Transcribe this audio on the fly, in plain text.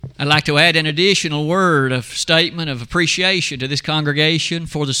I'd like to add an additional word of statement of appreciation to this congregation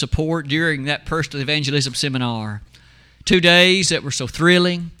for the support during that personal evangelism seminar. 2 days that were so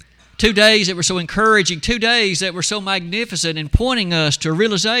thrilling, 2 days that were so encouraging, 2 days that were so magnificent in pointing us to a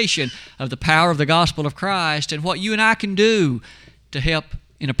realization of the power of the gospel of Christ and what you and I can do to help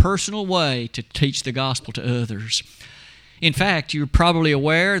in a personal way to teach the gospel to others. In fact, you're probably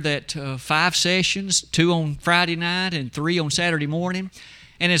aware that 5 sessions, 2 on Friday night and 3 on Saturday morning,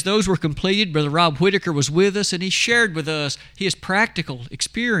 and as those were completed, Brother Rob Whitaker was with us, and he shared with us his practical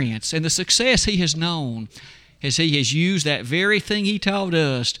experience and the success he has known as he has used that very thing he taught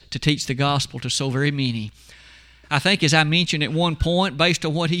us to teach the gospel to so very many. I think, as I mentioned at one point, based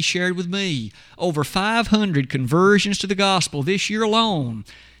on what he shared with me, over 500 conversions to the gospel this year alone,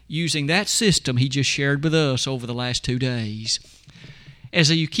 using that system he just shared with us over the last 2 days. As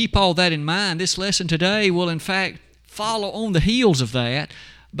you keep all that in mind, this lesson today will in fact follow on the heels of that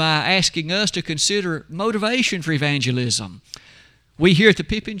by asking us to consider motivation for evangelism. We here at the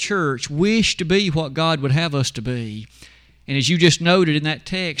Pippin Church wish to be what God would have us to be. And as you just noted in that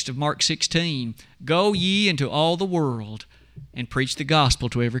text of Mark 16, go ye into all the world and preach the gospel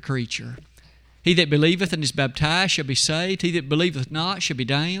to every creature. He that believeth and is baptized shall be saved. He that believeth not shall be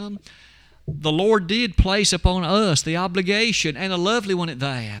damned. The Lord did place upon us the obligation, and a lovely one at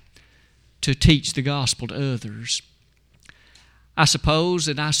that, to teach the gospel to others. I suppose,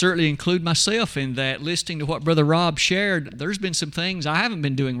 and I certainly include myself in that, listening to what Brother Rob shared, there's been some things I haven't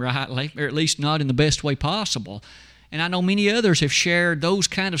been doing rightly, or at least not in the best way possible. And I know many others have shared those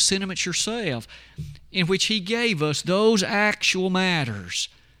kind of sentiments yourself, in which he gave us those actual matters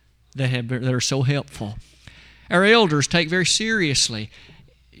that are so helpful. Our elders take very seriously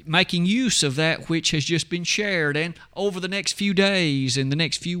making use of that which has just been shared, and over the next few days and the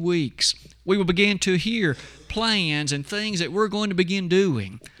next few weeks, we will begin to hear plans and things that we're going to begin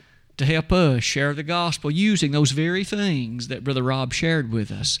doing to help us share the gospel using those very things that Brother Rob shared with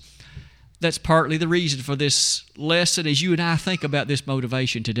us. That's partly the reason for this lesson as you and I think about this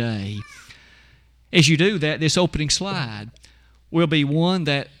motivation today. As you do that, this opening slide will be one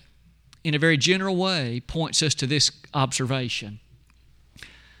that, in a very general way, points us to this observation.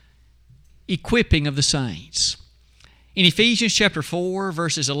 Equipping of the saints. In Ephesians chapter 4,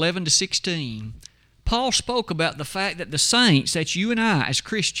 verses 11 to 16, Paul spoke about the fact that the saints, that's you and I as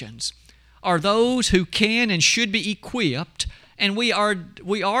Christians, are those who can and should be equipped, and we are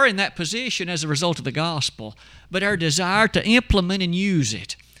in that position as a result of the gospel. But our desire to implement and use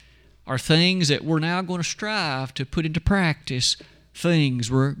it are things that we're now going to strive to put into practice,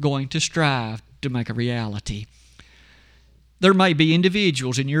 things we're going to strive to make a reality. There may be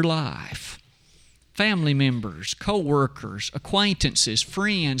individuals in your life, family members, co-workers, acquaintances,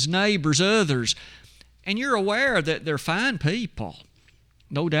 friends, neighbors, others, and you're aware that they're fine people.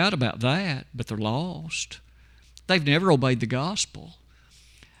 No doubt about that, but they're lost. They've never obeyed the gospel.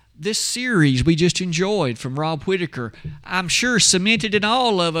 This series we just enjoyed from Rob Whitaker, I'm sure cemented in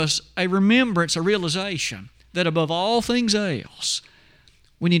all of us a remembrance, a realization that above all things else,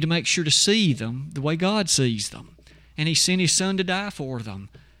 we need to make sure to see them the way God sees them. And He sent His Son to die for them.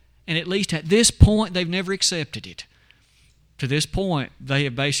 And at least at this point, they've never accepted it. To this point, they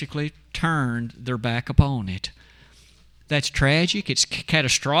have basically turned their back upon it. That's tragic, it's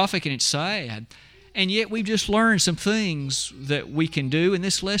catastrophic, and it's sad. And yet we've just learned some things that we can do in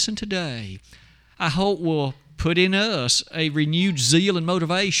this lesson today. I hope will put in us a renewed zeal and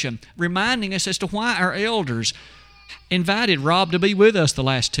motivation, reminding us as to why our elders invited Rob to be with us the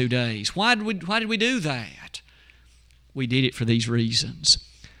last 2 days. Why did we do that? We did it for these reasons.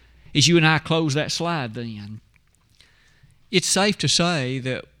 As you and I close that slide then, it's safe to say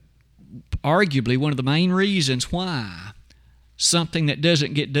that arguably one of the main reasons why something that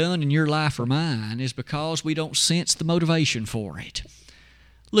doesn't get done in your life or mine is because we don't sense the motivation for it.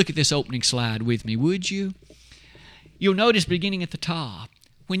 Look at this opening slide with me, would you? You'll notice beginning at the top,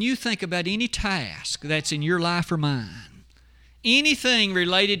 when you think about any task that's in your life or mine, anything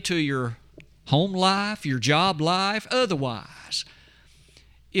related to your home life, your job life, otherwise,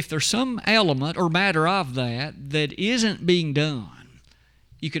 if there's some element or matter of that isn't being done,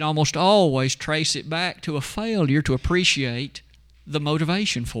 you can almost always trace it back to a failure to appreciate the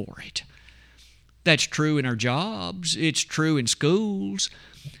motivation for it. That's true in our jobs. It's true in schools.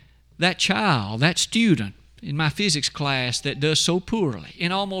 That child, that student in my physics class that does so poorly,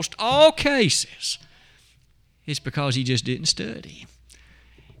 in almost all cases, it's because he just didn't study.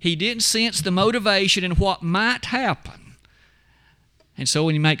 He didn't sense the motivation in what might happen. And so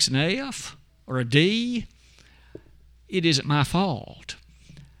when he makes an F or a D, it isn't my fault.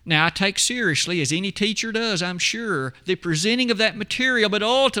 Now, I take seriously, as any teacher does, I'm sure, the presenting of that material, but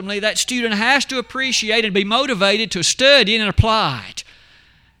ultimately that student has to appreciate and be motivated to study and apply it.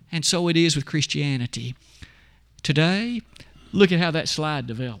 And so it is with Christianity. Today, look at how that slide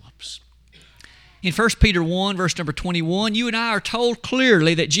develops. In 1 Peter 1, verse number 21, you and I are told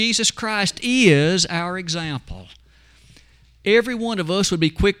clearly that Jesus Christ is our example. Every one of us would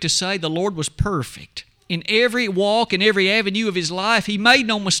be quick to say the Lord was perfect. In every walk, in every avenue of His life, He made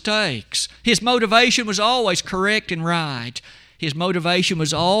no mistakes. His motivation was always correct and right. His motivation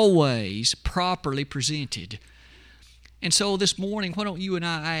was always properly presented. And so this morning, why don't you and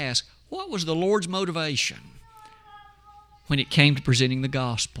I ask, what was the Lord's motivation when it came to presenting the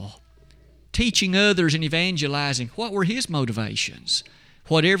gospel? Teaching others and evangelizing, what were His motivations?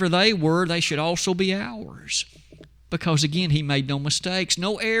 Whatever they were, they should also be ours. Because again, He made no mistakes,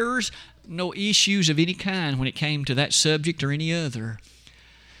 no errors, no issues of any kind when it came to that subject or any other.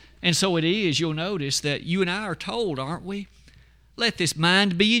 And so it is, you'll notice that you and I are told, aren't we? Let this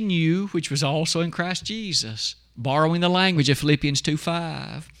mind be in you, which was also in Christ Jesus. Borrowing the language of Philippians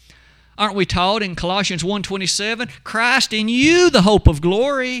 2:5. Aren't we taught in Colossians 1:27, Christ in you, the hope of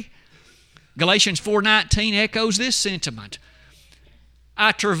glory? Galatians 4:19 echoes this sentiment.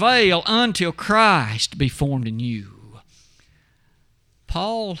 I travail until Christ be formed in you.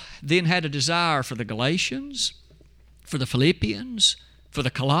 Paul then had a desire for the Galatians, for the Philippians, for the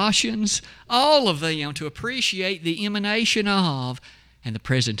Colossians, all of them to appreciate the emanation of and the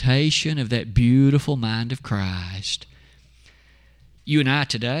presentation of that beautiful mind of Christ. You and I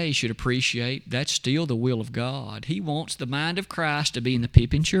today should appreciate that's still the will of God. He wants the mind of Christ to be in the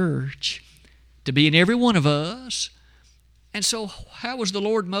Pippin Church, to be in every one of us. And so how was the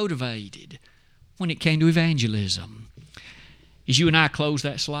Lord motivated when it came to evangelism? As you and I close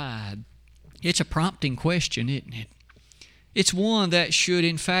that slide, it's a prompting question, isn't it? It's one that should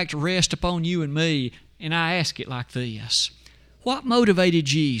in fact rest upon you and me, and I ask it like this. What motivated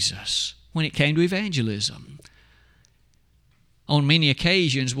Jesus when it came to evangelism? On many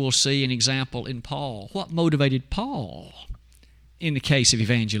occasions we'll see an example in Paul. What motivated Paul in the case of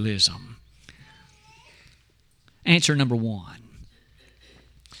evangelism? Answer number one.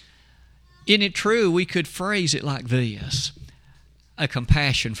 Isn't it true we could phrase it like this? A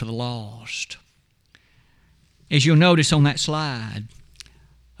compassion for the lost. As you'll notice on that slide,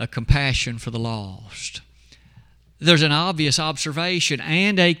 a compassion for the lost. There's an obvious observation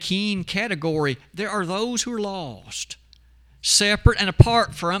and a keen category. There are those who are lost, separate and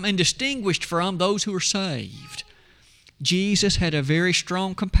apart from and distinguished from those who are saved. Jesus had a very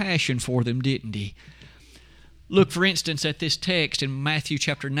strong compassion for them, didn't He? Look, for instance, at this text in Matthew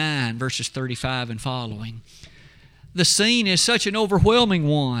chapter 9, verses 35 and following. The scene is such an overwhelming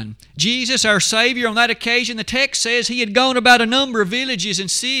one. Jesus, our Savior, on that occasion, the text says He had gone about a number of villages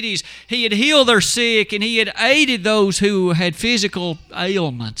and cities. He had healed their sick, and He had aided those who had physical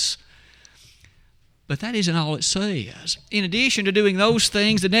ailments. But that isn't all it says. In addition to doing those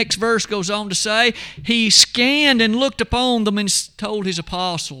things, the next verse goes on to say, He scanned and looked upon them and told His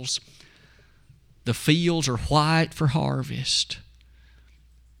apostles, the fields are white for harvest,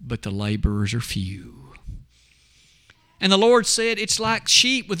 but the laborers are few. And the Lord said, it's like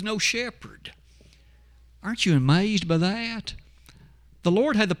sheep with no shepherd. Aren't you amazed by that? The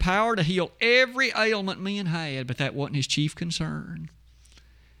Lord had the power to heal every ailment men had, but that wasn't His chief concern.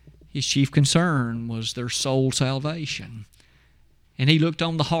 His chief concern was their soul salvation. And He looked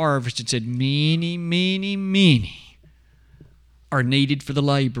on the harvest and said, many, many, many are needed for the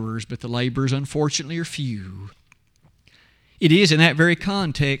laborers, but the laborers, unfortunately, are few. It is in that very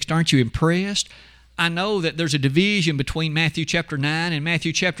context, aren't you impressed? I know that there's a division between Matthew chapter 9 and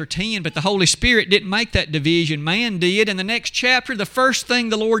Matthew chapter 10, but the Holy Spirit didn't make that division. Man did. In the next chapter, the first thing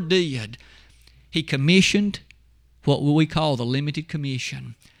the Lord did, He commissioned what we call the limited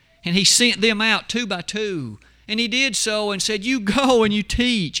commission. And He sent them out two by two. And He did so and said, you go and you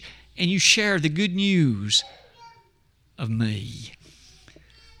teach and you share the good news of me.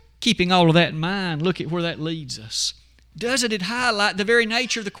 Keeping all of that in mind, look at where that leads us. Doesn't it highlight the very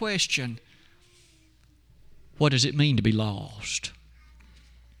nature of the question? What does it mean to be lost?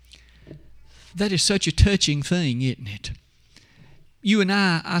 That is such a touching thing, isn't it? You and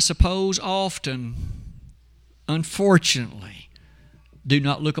I suppose, often, unfortunately, do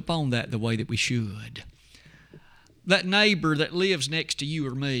not look upon that the way that we should. That neighbor that lives next to you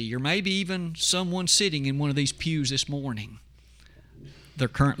or me, or maybe even someone sitting in one of these pews this morning, they're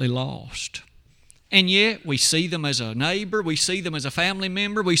currently lost. And yet we see them as a neighbor, we see them as a family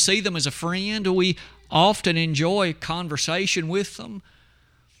member, we see them as a friend, we often enjoy conversation with them.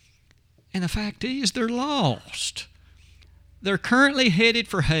 And the fact is, they're lost. They're currently headed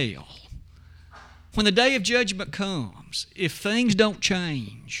for hell. When the day of judgment comes, if things don't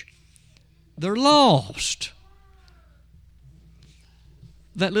change, they're lost.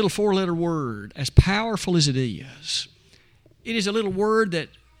 That little four-letter word, as powerful as it is a little word that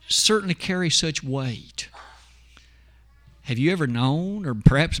certainly carries such weight. Have you ever known or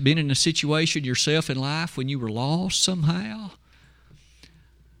perhaps been in a situation yourself in life when you were lost somehow?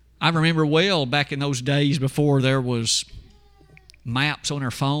 I remember well back in those days before there was maps on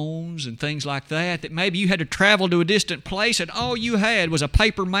our phones and things like that, that maybe you had to travel to a distant place and all you had was a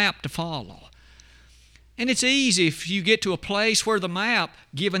paper map to follow. And it's easy if you get to a place where the map,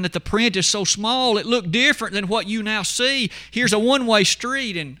 given that the print is so small, it looked different than what you now see. Here's a one-way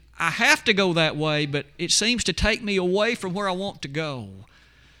street and I have to go that way, but it seems to take me away from where I want to go.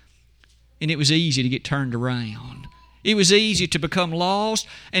 And it was easy to get turned around. It was easy to become lost,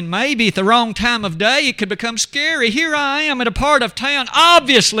 and maybe at the wrong time of day it could become scary. Here I am at a part of town,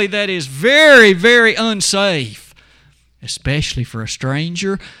 obviously that is very, very unsafe, especially for a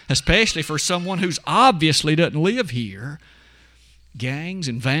stranger, especially for someone who's obviously doesn't live here. Gangs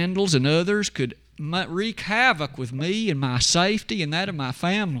and vandals and others could wreak havoc with me and my safety and that of my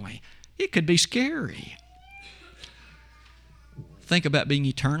family. It could be scary. Think about being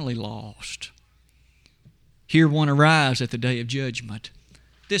eternally lost. Here one arrives at the day of judgment.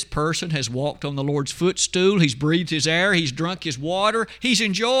 This person has walked on the Lord's footstool, he's breathed His air, he's drunk His water, he's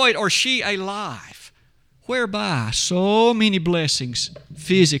enjoyed, or she, a life whereby so many blessings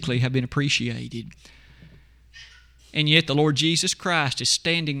physically have been appreciated. And yet the Lord Jesus Christ is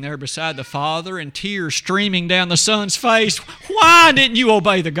standing there beside the Father and tears streaming down the Son's face. Why didn't you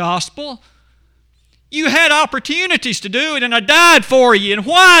obey the gospel? You had opportunities to do it and I died for you, and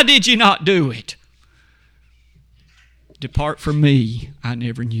why did you not do it? Depart from me, I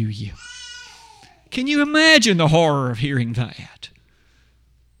never knew you. Can you imagine the horror of hearing that?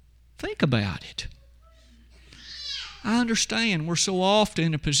 Think about it. I understand we're so often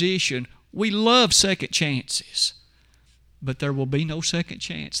in a position, we love second chances, but there will be no second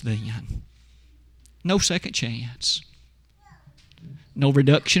chance then. No second chance. No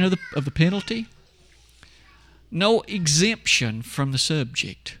reduction of the penalty. No exemption from the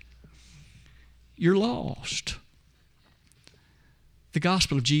subject. You're lost. The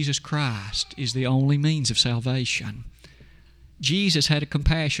gospel of Jesus Christ is the only means of salvation. Jesus had a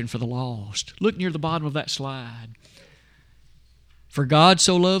compassion for the lost. Look near the bottom of that slide. For God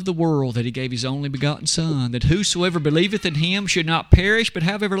so loved the world that He gave His only begotten Son, that whosoever believeth in Him should not perish but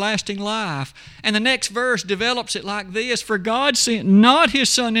have everlasting life. And the next verse develops it like this: For God sent not His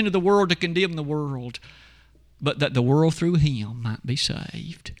Son into the world to condemn the world, but that the world through Him might be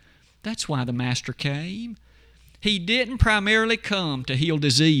saved. That's why the Master came. He didn't primarily come to heal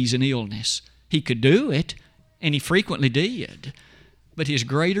disease and illness. He could do it, and He frequently did. But His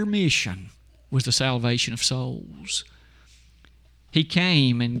greater mission was the salvation of souls. He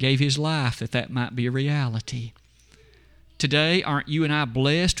came and gave His life that that might be a reality. Today, aren't you and I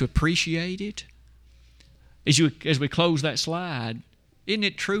blessed to appreciate it? As we close that slide, isn't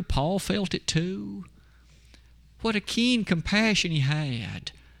it true Paul felt it too? What a keen compassion he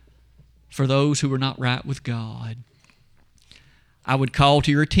had for those who were not right with God. I would call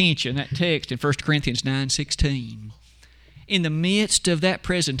to your attention that text in 1 Corinthians 9:16. In the midst of that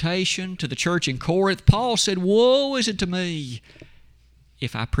presentation to the church in Corinth, Paul said, Woe is it to me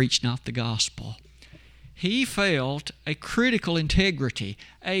if I preach not the gospel. He felt a critical integrity,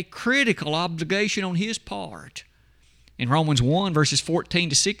 a critical obligation on his part. In Romans 1, verses 14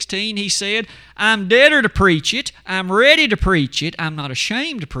 to 16, he said, I'm debtor to preach it, I'm ready to preach it, I'm not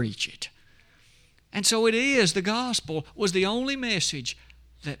ashamed to preach it. And so it is, the gospel was the only message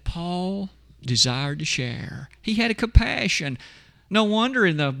that Paul desired to share. He had a compassion. No wonder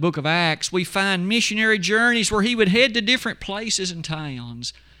in the book of Acts we find missionary journeys where he would head to different places and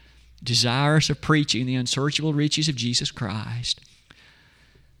towns, desirous of preaching the unsearchable riches of Jesus Christ.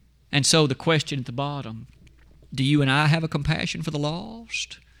 And so the question at the bottom, do you and I have a compassion for the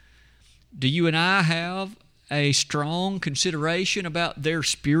lost? Do you and I have a strong consideration about their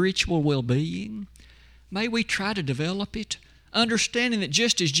spiritual well-being? May we try to develop it, understanding that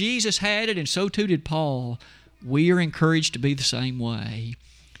just as Jesus had it and so too did Paul, we are encouraged to be the same way.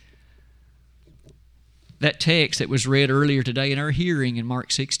 That text that was read earlier today in our hearing in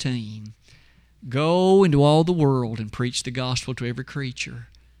Mark 16, Go into all the world and preach the gospel to every creature.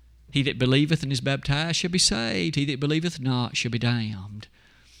 He that believeth and is baptized shall be saved. He that believeth not shall be damned.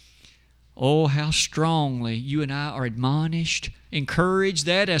 Oh, how strongly you and I are admonished, encouraged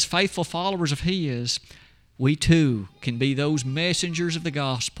that as faithful followers of His, we too can be those messengers of the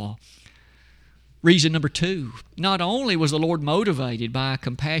gospel Reason number 2, not only was the Lord motivated by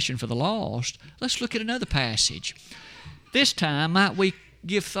compassion for the lost, let's look at another passage. This time, might we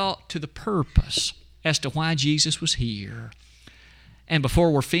give thought to the purpose as to why Jesus was here. And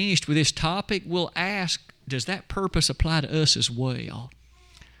before we're finished with this topic, we'll ask, does that purpose apply to us as well?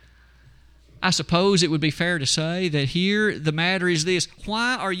 I suppose it would be fair to say that here the matter is this: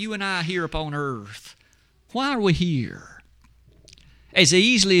 why are you and I here upon earth? Why are we here? As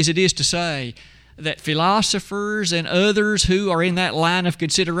easily as it is to say that philosophers and others who are in that line of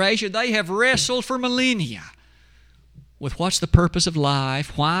consideration, they have wrestled for millennia with what's the purpose of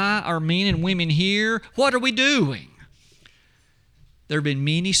life? Why are men and women here? What are we doing? There have been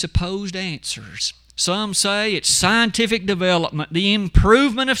many supposed answers. Some say it's scientific development, the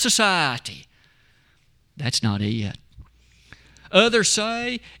improvement of society. That's not it. Others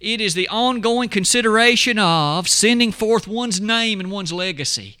say it is the ongoing consideration of sending forth one's name and one's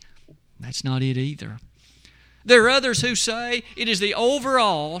legacy. That's not it either. There are others who say it is the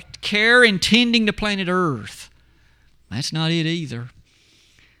overall care and tending to planet Earth. That's not it either.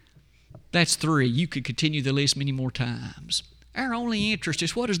 That's 3. You could continue the list many more times. Our only interest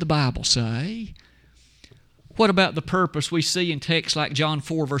is, what does the Bible say? What about the purpose we see in texts like John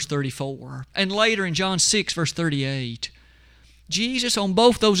 4, verse 34, and later in John 6, verse 38? Jesus on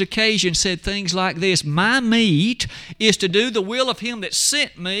both those occasions said things like this: my meat is to do the will of Him that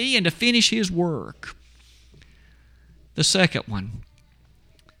sent me and to finish His work. The second one,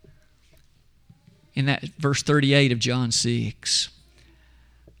 in that verse 38 of John 6,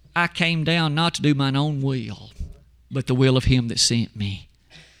 I came down not to do mine own will, but the will of Him that sent me.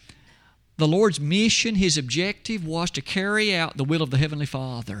 The Lord's mission, His objective, was to carry out the will of the Heavenly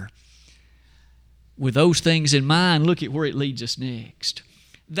Father. With those things in mind, look at where it leads us next.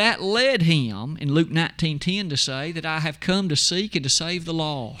 That led Him in Luke 19:10 to say that I have come to seek and to save the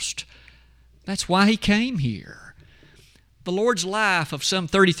lost. That's why He came here. The Lord's life of some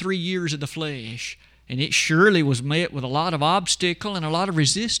 33 years of the flesh, and it surely was met with a lot of obstacle and a lot of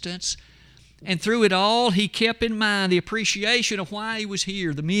resistance. And through it all, He kept in mind the appreciation of why He was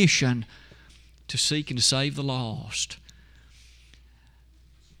here, the mission to seek and to save the lost.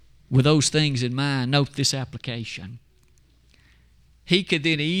 With those things in mind, note this application. He could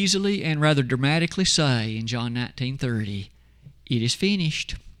then easily and rather dramatically say in John 19:30, it is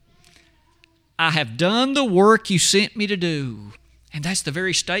finished. I have done the work you sent me to do. And that's the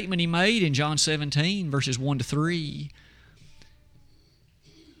very statement He made in John 17, verses 1 to 3.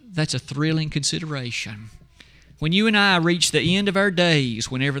 That's a thrilling consideration. When you and I reach the end of our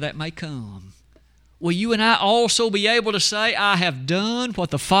days, whenever that may come, will you and I also be able to say, I have done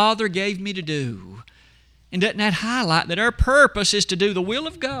what the Father gave me to do? And doesn't that highlight that our purpose is to do the will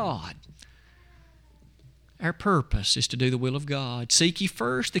of God? Our purpose is to do the will of God. Seek ye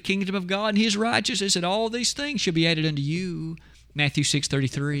first the kingdom of God and His righteousness, and all these things shall be added unto you. Matthew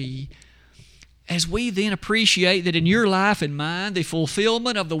 6:33. As we then appreciate that in your life and mine, the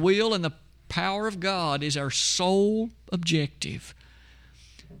fulfillment of the will and the power of God is our sole objective.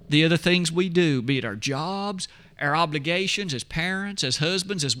 The other things we do, be it our jobs, our obligations as parents, as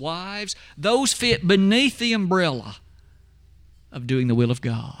husbands, as wives, those fit beneath the umbrella of doing the will of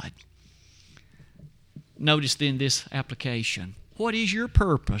God. Notice then this application. What is your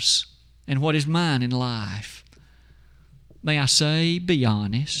purpose and what is mine in life? May I say, be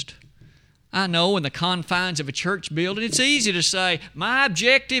honest. I know in the confines of a church building, it's easy to say, my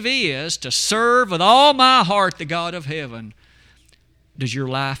objective is to serve with all my heart the God of heaven. Does your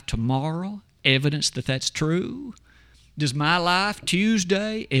life tomorrow evidence that that's true? Does my life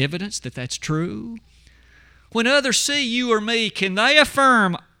Tuesday evidence that that's true? When others see you or me, can they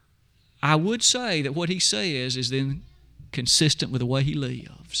affirm, I would say that what he says is then consistent with the way he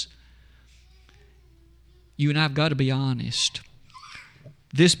lives? You and I have got to be honest.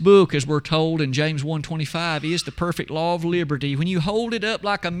 This book, as we're told in James 1:25, is the perfect law of liberty. When you hold it up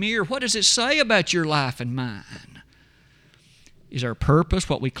like a mirror, what does it say about your life and mine? Is our purpose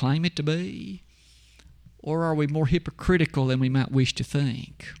what we claim it to be? Or are we more hypocritical than we might wish to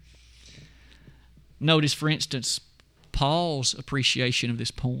think? Notice, for instance, Paul's appreciation of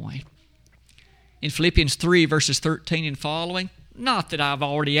this point. In Philippians 3, verses 13 and following, not that I've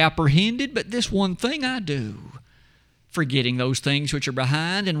already apprehended, but this one thing I do, forgetting those things which are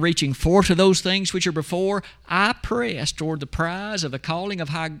behind and reaching forth to those things which are before, I press toward the prize of the calling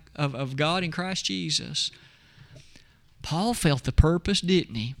of God in Christ Jesus. Paul felt the purpose,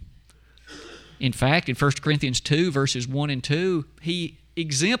 didn't he? In fact, in 1 Corinthians 2, verses 1 and 2, he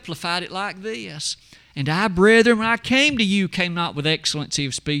exemplified it like this. And I, brethren, when I came to you, came not with excellency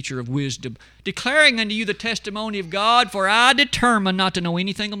of speech or of wisdom, declaring unto you the testimony of God, for I determined not to know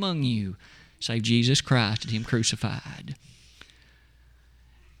anything among you, save Jesus Christ and Him crucified.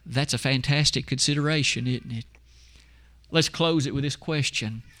 That's a fantastic consideration, isn't it? Let's close it with this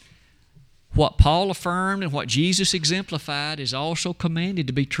question. What Paul affirmed and what Jesus exemplified is also commanded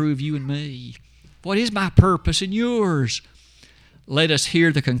to be true of you and me. What is my purpose and yours? Let us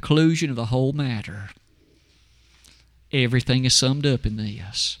hear the conclusion of the whole matter. Everything is summed up in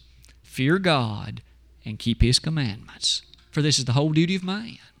this. Fear God and keep His commandments, for this is the whole duty of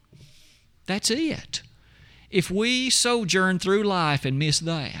man. That's it. If we sojourn through life and miss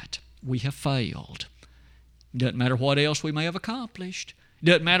that, we have failed. Doesn't matter what else we may have accomplished.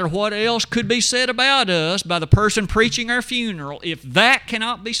 Doesn't matter what else could be said about us by the person preaching our funeral. If that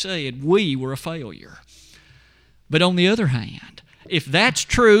cannot be said, we were a failure. But on the other hand, if that's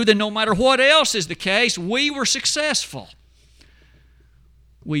true, then no matter what else is the case, we were successful.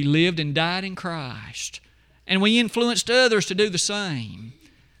 We lived and died in Christ, and we influenced others to do the same.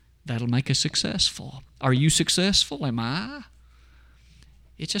 That'll make us successful. Are you successful? Am I?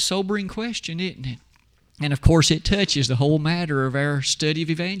 It's a sobering question, isn't it? And of course it touches the whole matter of our study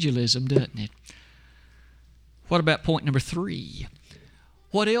of evangelism, doesn't it? What about point number 3?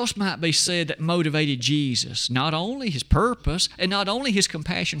 What else might be said that motivated Jesus? Not only His purpose and not only His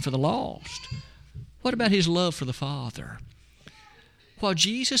compassion for the lost. What about His love for the Father? While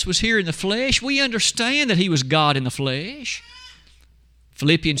Jesus was here in the flesh, we understand that He was God in the flesh.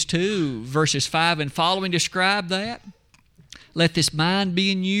 Philippians 2, verses 5 and following describe that. Let this mind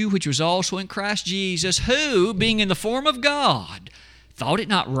be in you, which was also in Christ Jesus, who, being in the form of God, thought it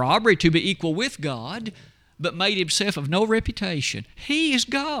not robbery to be equal with God, but made Himself of no reputation. He is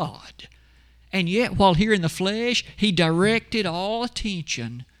God. And yet, while here in the flesh, He directed all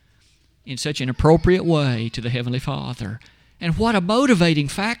attention in such an appropriate way to the Heavenly Father. And what a motivating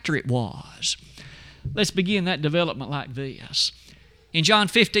factor it was. Let's begin that development like this. In John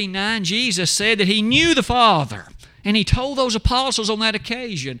 15:9, Jesus said that He knew the Father. And He told those apostles on that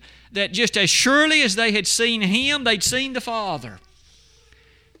occasion that just as surely as they had seen Him, they'd seen the Father.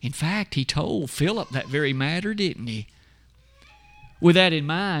 In fact, He told Philip that very matter, didn't He? With that in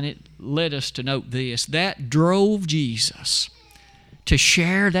mind, it led us to note this. That drove Jesus to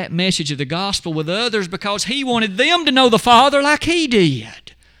share that message of the gospel with others because He wanted them to know the Father like He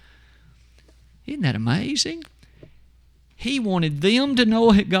did. Isn't that amazing? He wanted them to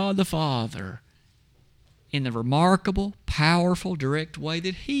know God the Father in the remarkable, powerful, direct way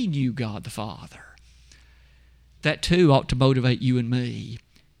that He knew God the Father. That too ought to motivate you and me.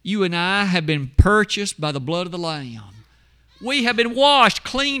 You and I have been purchased by the blood of the Lamb. We have been washed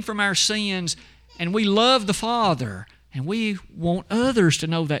clean from our sins, and we love the Father, and we want others to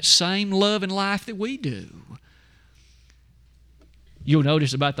know that same love and life that we do. You'll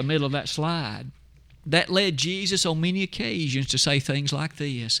notice about the middle of that slide, that led Jesus on many occasions to say things like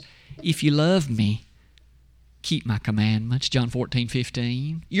this. If you love me, keep my commandments, John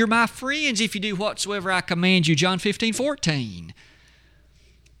 14:15. You're my friends if you do whatsoever I command you, John 15:14.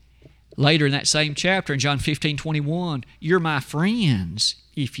 Later in that same chapter, in John 15:21, you're my friends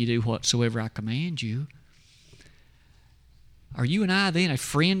if you do whatsoever I command you. Are you and I then a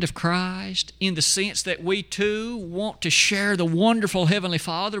friend of Christ in the sense that we too want to share the wonderful Heavenly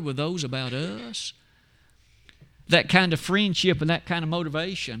Father with those about us? That kind of friendship and that kind of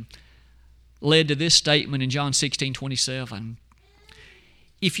motivation led to this statement in John 16:27.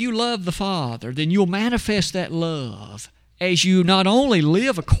 If you love the Father, then you'll manifest that love as you not only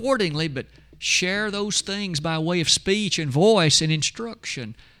live accordingly, but share those things by way of speech and voice and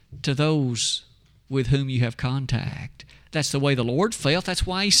instruction to those with whom you have contact. That's the way the Lord felt. That's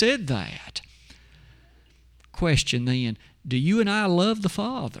why He said that. Question then, do you and I love the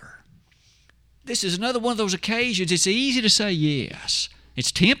Father? This is another one of those occasions it's easy to say yes.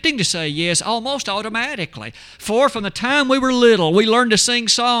 It's tempting to say yes almost automatically. For from the time we were little, we learned to sing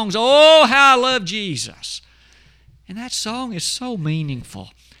songs, "Oh, how I love Jesus." And that song is so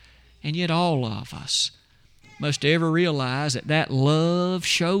meaningful. And yet all of us must ever realize that that love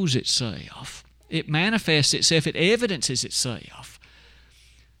shows itself. It manifests itself. It evidences itself.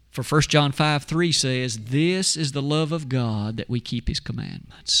 For 1 John 5:3 says, "This is the love of God, that we keep His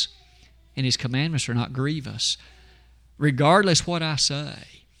commandments." And His commandments are not grievous. Regardless what I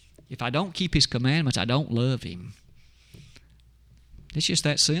say, if I don't keep His commandments, I don't love Him. It's just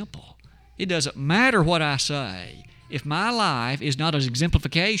that simple. It doesn't matter what I say. If my life is not an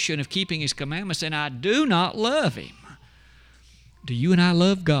exemplification of keeping His commandments, then I do not love Him. Do you and I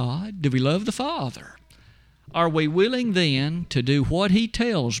love God? Do we love the Father? Are we willing then to do what He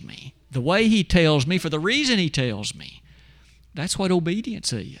tells me, the way He tells me, for the reason He tells me? That's what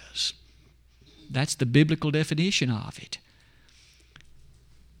obedience is. That's the biblical definition of it.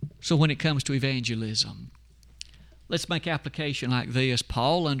 So when it comes to evangelism, let's make application like this.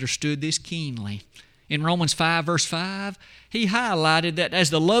 Paul understood this keenly. In Romans 5, verse 5, he highlighted that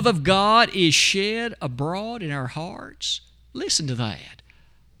as the love of God is shed abroad in our hearts, listen to that.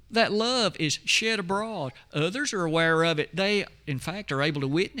 That love is shed abroad. Others are aware of it. They, in fact, are able to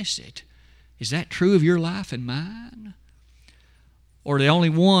witness it. Is that true of your life and mine? Or the only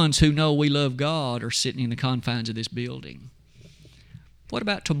ones who know we love God are sitting in the confines of this building? What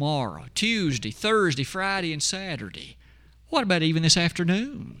about tomorrow, Tuesday, Thursday, Friday, and Saturday? What about even this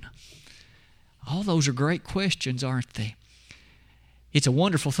afternoon? All those are great questions, aren't they? It's a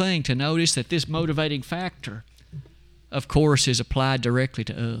wonderful thing to notice that this motivating factor, of course, is applied directly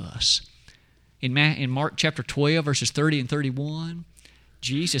to us. In Mark chapter 12, verses 30 and 31,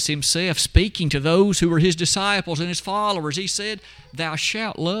 Jesus himself, speaking to those who were his disciples and his followers, he said, "Thou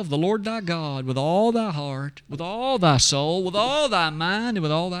shalt love the Lord thy God with all thy heart, with all thy soul, with all thy mind, and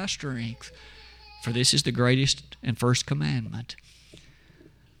with all thy strength. For this is the greatest and first commandment."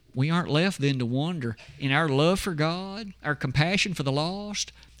 We aren't left then to wonder in our love for God, our compassion for the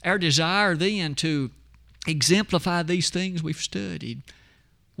lost, our desire then to exemplify these things we've studied.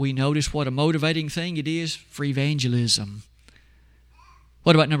 We notice what a motivating thing it is for evangelism.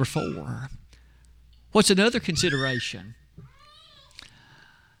 What about number 4? What's another consideration?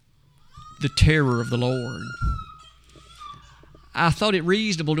 The terror of the Lord. I thought it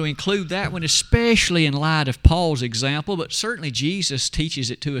reasonable to include that one, especially in light of Paul's example, but certainly Jesus teaches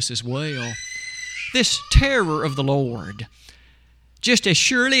it to us as well. This terror of the Lord. Just as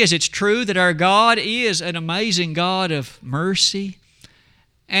surely as it's true that our God is an amazing God of mercy,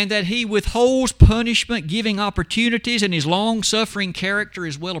 and that He withholds punishment, giving opportunities, and His long-suffering character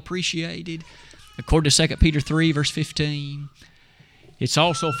is well appreciated, according to 2 Peter 3, verse 15, it's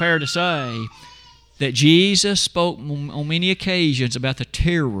also fair to say that Jesus spoke on many occasions about the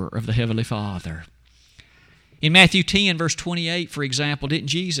terror of the Heavenly Father. In Matthew 10, verse 28, for example, didn't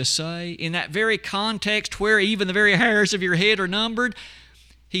Jesus say, in that very context where even the very hairs of your head are numbered,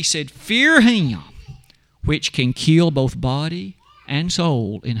 He said, "Fear Him which can kill both body and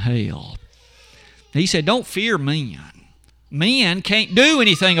soul in hell." He said, don't fear men. Men can't do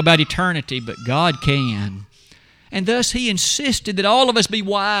anything about eternity, but God can. And thus He insisted that all of us be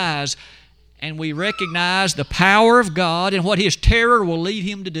wise, and we recognize the power of God and what His terror will lead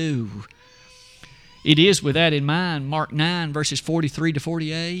Him to do. It is with that in mind, Mark 9, verses 43 to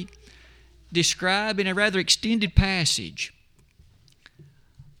 48, describe in a rather extended passage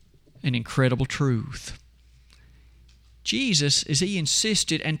an incredible truth. Jesus, as He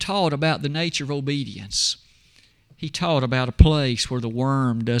insisted and taught about the nature of obedience, He taught about a place where the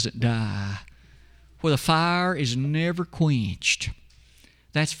worm doesn't die, where the fire is never quenched.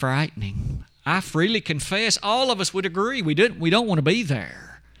 That's frightening. I freely confess all of us would agree we don't want to be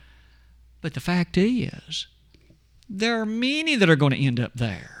there. But the fact is, there are many that are going to end up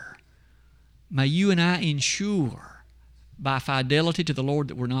there. May you and I ensure by fidelity to the Lord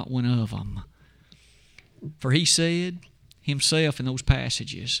that we're not one of them. For He said Himself in those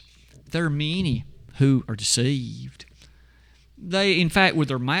passages, there are many who are deceived. They, in fact, with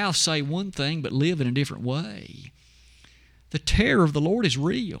their mouth say one thing but live in a different way. The terror of the Lord is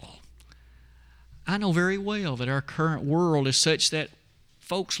real. I know very well that our current world is such that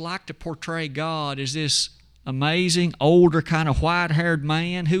folks like to portray God as this amazing, older, kind of white-haired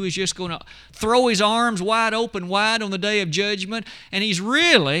man who is just going to throw his arms wide open wide on the day of judgment, and He's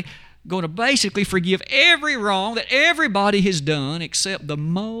really going to basically forgive every wrong that everybody has done except the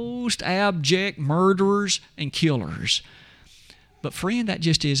most abject murderers and killers. But friend, that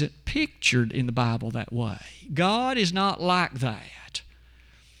just isn't pictured in the Bible that way. God is not like that.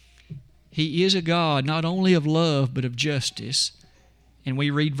 He is a God not only of love but of justice. And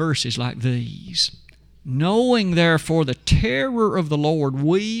we read verses like these. Knowing therefore the terror of the Lord,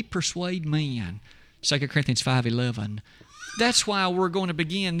 we persuade men. 2 Corinthians 5:11. That's why we're going to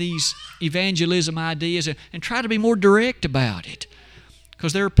begin these evangelism ideas and try to be more direct about it.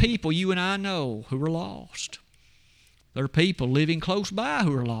 Because there are people you and I know who are lost. There are people living close by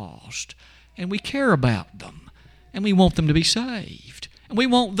who are lost. And we care about them. And we want them to be saved. And we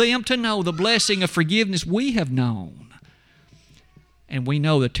want them to know the blessing of forgiveness we have known. And we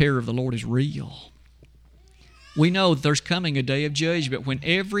know the terror of the Lord is real. We know that there's coming a day of judgment when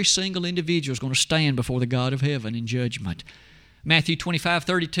every single individual is going to stand before the God of heaven in judgment. Matthew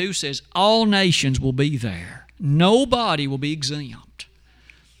 25:32 says, all nations will be there. Nobody will be exempt.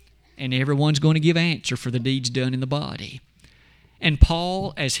 And everyone's going to give answer for the deeds done in the body. And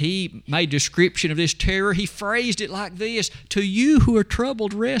Paul, as he made description of this terror, he phrased it like this: "To you who are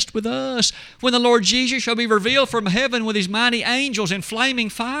troubled, rest with us, when the Lord Jesus shall be revealed from heaven with his mighty angels in flaming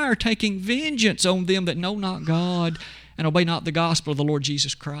fire, taking vengeance on them that know not God and obey not the gospel of the Lord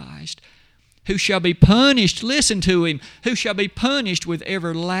Jesus Christ, who shall be punished," listen to him, "who shall be punished with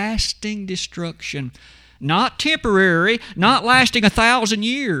everlasting destruction." Not temporary, not lasting 1,000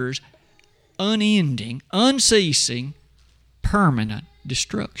 years, unending, unceasing, permanent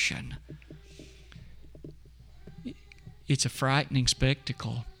destruction. It's a frightening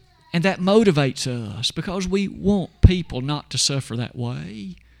spectacle. And that motivates us because we want people not to suffer that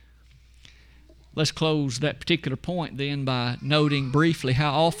way. Let's close that particular point then by noting briefly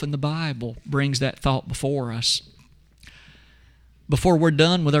how often the Bible brings that thought before us. Before we're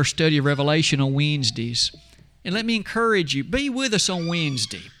done with our study of Revelation on Wednesdays, and let me encourage you, be with us on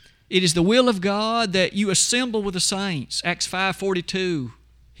Wednesday. It is the will of God that you assemble with the saints. Acts 5:42,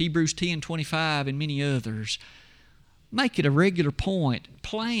 Hebrews 10:25, and many others. Make it a regular point.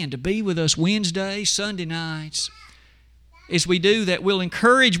 Plan to be with us Wednesday, Sunday nights. As we do that, we'll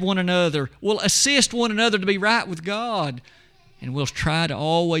encourage one another. We'll assist one another to be right with God. And we'll try to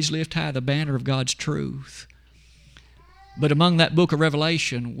always lift high the banner of God's truth. But among that book of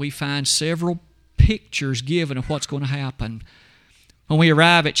Revelation, we find several pictures given of what's going to happen. When we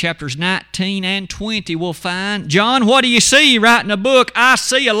arrive at chapters 19 and 20, we'll find, "John, what do you see?" Writing a book, "I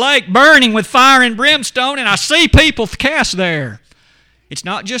see a lake burning with fire and brimstone, and I see people cast there." It's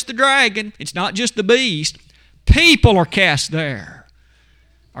not just the dragon. It's not just the beast. People are cast there.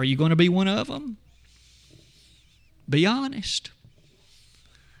 Are you going to be one of them? Be honest.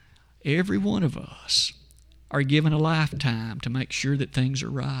 Every one of us are given a lifetime to make sure that things are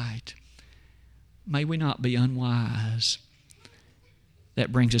right. May we not be unwise.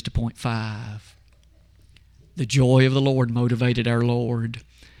 That brings us to point 5. The joy of the Lord motivated our Lord.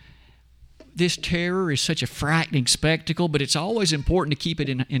 This terror is such a frightening spectacle, but it's always important to keep it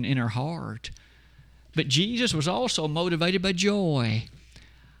in our heart. But Jesus was also motivated by joy.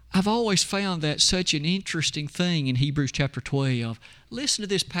 I've always found that such an interesting thing in Hebrews chapter 12. Listen to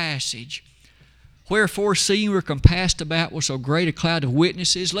this passage. "Wherefore, seeing we're compassed about with so great a cloud of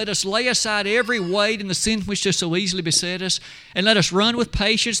witnesses, let us lay aside every weight and the sin which does so easily beset us, and let us run with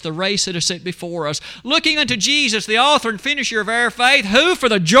patience the race that is set before us, looking unto Jesus, the author and finisher of our faith, who for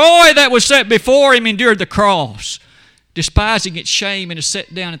the joy that was set before him endured the cross, despising its shame, and is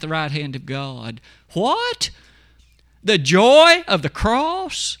set down at the right hand of God." What? The joy of the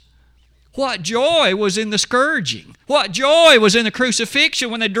cross? What joy was in the scourging? What joy was in the crucifixion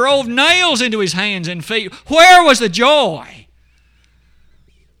when they drove nails into his hands and feet? Where was the joy?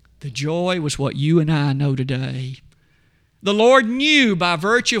 The joy was what you and I know today. The Lord knew by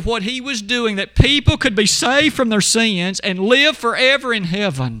virtue of what he was doing that people could be saved from their sins and live forever in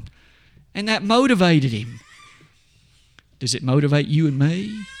heaven. And that motivated him. Does it motivate you and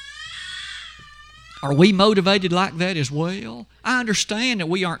me? Are we motivated like that as well? I understand that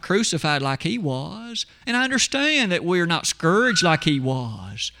we aren't crucified like he was, and I understand that we're not scourged like he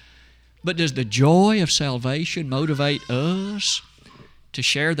was. But does the joy of salvation motivate us to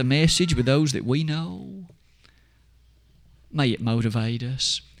share the message with those that we know? May it motivate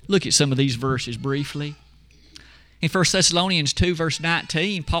us. Look at some of these verses briefly. In 1 Thessalonians 2, verse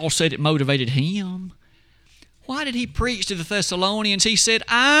 19, Paul said it motivated him. Why did he preach to the Thessalonians? He said,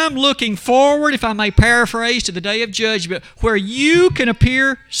 "I'm looking forward," if I may paraphrase, "to the day of judgment where you can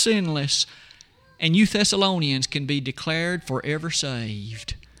appear sinless and you Thessalonians can be declared forever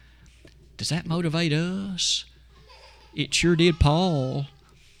saved." Does that motivate us? It sure did Paul.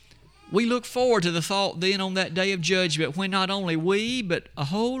 We look forward to the thought then on that day of judgment when not only we, but a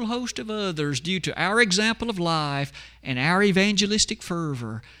whole host of others, due to our example of life and our evangelistic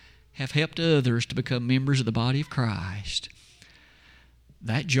fervor, have helped others to become members of the body of Christ.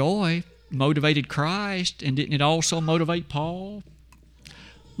 That joy motivated Christ, and didn't it also motivate Paul?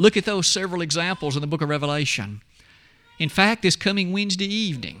 Look at those several examples in the book of Revelation. In fact, this coming Wednesday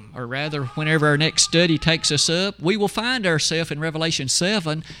evening, or rather whenever our next study takes us up, we will find ourselves in Revelation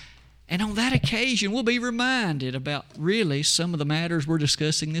 7, and on that occasion we'll be reminded about really some of the matters we're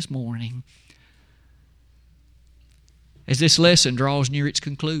discussing this morning. As this lesson draws near its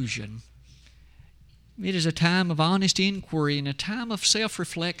conclusion, it is a time of honest inquiry and a time of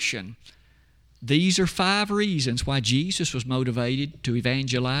self-reflection. These are 5 reasons why Jesus was motivated to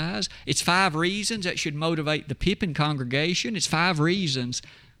evangelize. It's 5 reasons that should motivate the Pippin congregation. It's 5 reasons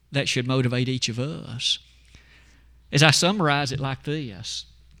that should motivate each of us. As I summarize it like this,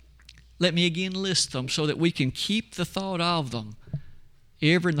 let me again list them so that we can keep the thought of them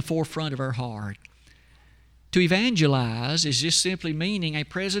ever in the forefront of our heart. To evangelize is just simply meaning a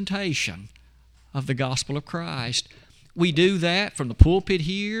presentation of the gospel of Christ. We do that from the pulpit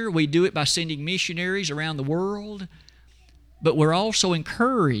here. We do it by sending missionaries around the world. But we're also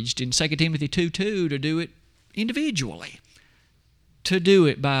encouraged in 2 Timothy 2:2 to do it individually, to do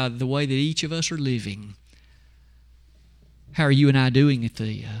it by the way that each of us are living. How are you and I doing at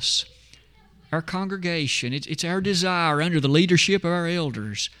this? Our congregation, it's our desire under the leadership of our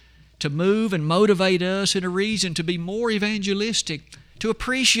elders to move and motivate us in a reason to be more evangelistic, to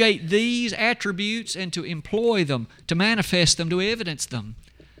appreciate these attributes and to employ them, to manifest them, to evidence them.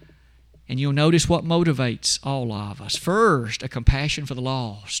 And you'll notice what motivates all of us. First, a compassion for the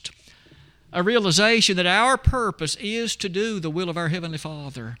lost. A realization that our purpose is to do the will of our Heavenly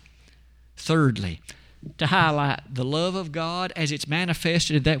Father. Thirdly, to highlight the love of God as it's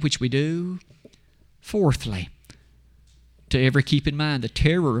manifested in that which we do. Fourthly, to ever keep in mind the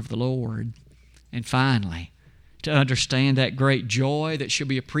terror of the Lord. And finally, to understand that great joy that shall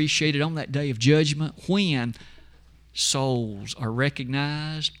be appreciated on that day of judgment when souls are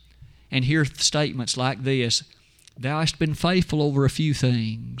recognized and hear statements like this: Thou hast been faithful over a few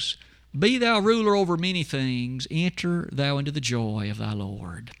things. Be thou ruler over many things. Enter thou into the joy of thy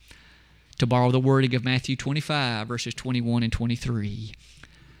Lord. To borrow the wording of Matthew 25, verses 21 and 23.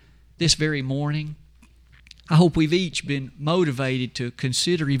 This very morning, I hope we've each been motivated to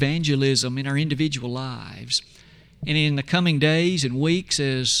consider evangelism in our individual lives. And in the coming days and weeks,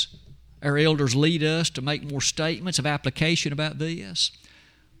 as our elders lead us to make more statements of application about this,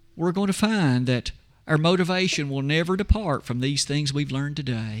 we're going to find that our motivation will never depart from these things we've learned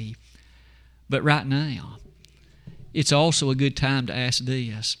today. But right now, it's also a good time to ask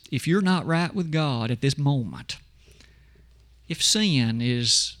this. If you're not right with God at this moment, if sin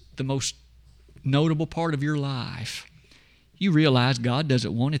is the most notable part of your life, you realize God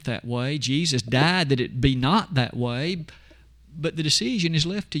doesn't want it that way. Jesus died that it be not that way, but the decision is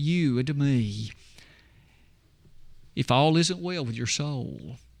left to you and to me. If all isn't well with your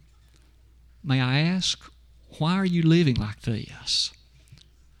soul, may I ask, why are you living like this?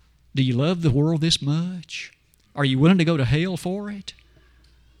 Do you love the world this much? Are you willing to go to hell for it?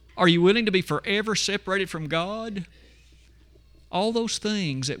 Are you willing to be forever separated from God? All those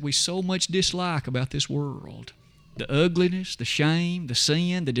things that we so much dislike about this world, the ugliness, the shame, the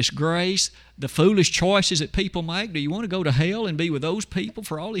sin, the disgrace, the foolish choices that people make. Do you want to go to hell and be with those people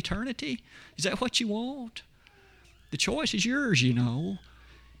for all eternity? Is that what you want? The choice is yours, you know.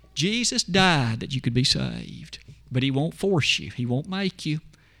 Jesus died that you could be saved, but He won't force you. He won't make you.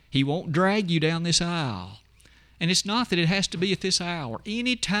 He won't drag you down this aisle. And it's not that it has to be at this hour.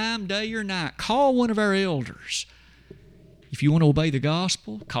 Any time, day or night, call one of our elders. If you want to obey the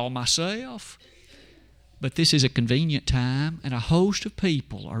gospel, call myself. But this is a convenient time, and a host of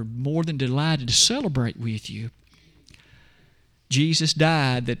people are more than delighted to celebrate with you. Jesus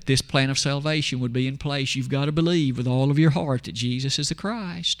died that this plan of salvation would be in place. You've got to believe with all of your heart that Jesus is the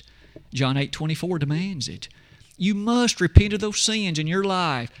Christ. John 8:24 demands it. You must repent of those sins in your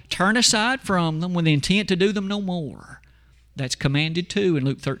life. Turn aside from them with the intent to do them no more. That's commanded too in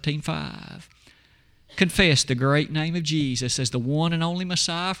Luke 13:5. Confess the great name of Jesus as the one and only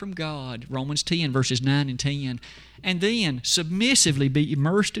Messiah from God, Romans 10, verses 9 and 10. And then submissively be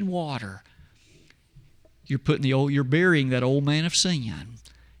immersed in water. You're burying that old man of sin.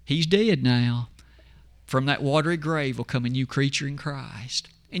 He's dead now. From that watery grave will come a new creature in Christ.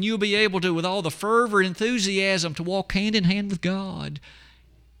 And you'll be able to, with all the fervor and enthusiasm, to walk hand in hand with God.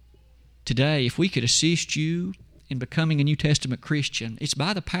 Today, if we could assist you in becoming a New Testament Christian, it's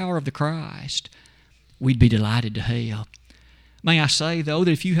by the power of the Christ. We'd be delighted to help. May I say, though,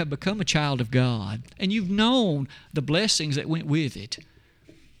 that if you have become a child of God and you've known the blessings that went with it,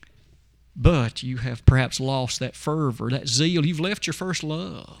 but you have perhaps lost that fervor, that zeal, you've left your first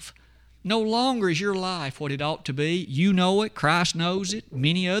love. No longer is your life what it ought to be. You know it, Christ knows it,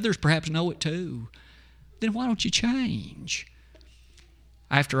 many others perhaps know it too. Then why don't you change?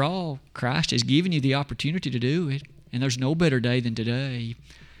 After all, Christ has given you the opportunity to do it, and there's no better day than today.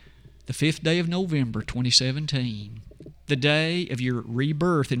 The 5th day of November, 2017, the day of your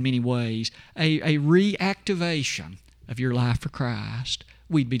rebirth in many ways, a reactivation of your life for Christ.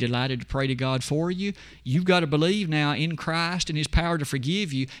 We'd be delighted to pray to God for you. You've got to believe now in Christ and His power to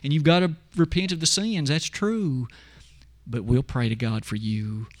forgive you, and you've got to repent of the sins. That's true. But we'll pray to God for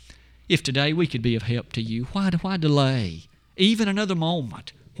you. If today we could be of help to you, why delay? Even another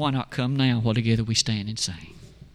moment. Why not come now while together we stand and sing?